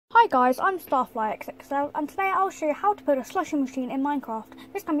Hi guys, I'm StarflyXXL and today I'll show you how to build a slushy machine in Minecraft.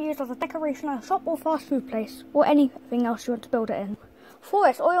 This can be used as a decoration at a shop or fast food place, or anything else you want to build it in. For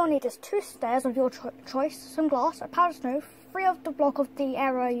this, all you'll need is 2 stairs of your choice, some glass, a powdered snow, 3 of the block of the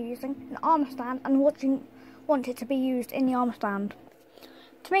area you're using, an armour stand, and what you want it to be used in the armour stand.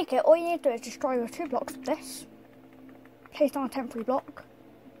 To make it, all you need to do is destroy your 2 blocks of this, place down a temporary block,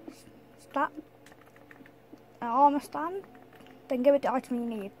 that, an armour stand, then give it the item you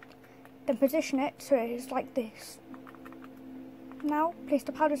need. Then position it so it is like this. Now place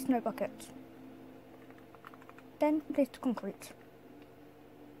the powdered snow bucket. Then place the concrete.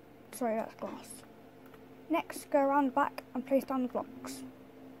 Sorry, that's glass. Next, go around the back and place down the blocks.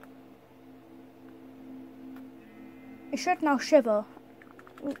 It should now shiver.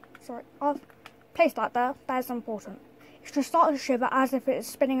 Ooh, sorry, I'll place that there. That is important. It should start to shiver as if it is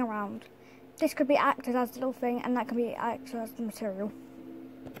spinning around. This could be acted as a little thing, and that can be acted as the material.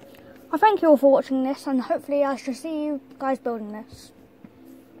 I thank you all for watching this, and hopefully I shall see you guys building this.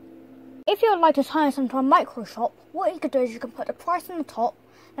 If you would like to turn this into a micro shop, what you could do is you can put the price on the top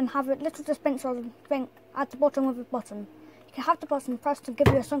and have a little dispenser thing at the bottom of the button. You can have the button pressed to give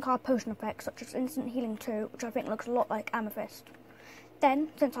you a some kind of potion effect, such as instant healing 2, which I think looks a lot like amethyst. Then,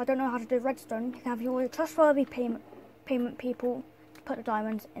 since I don't know how to do redstone, you can have your trustworthy payment people to put the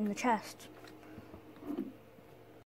diamonds in the chest.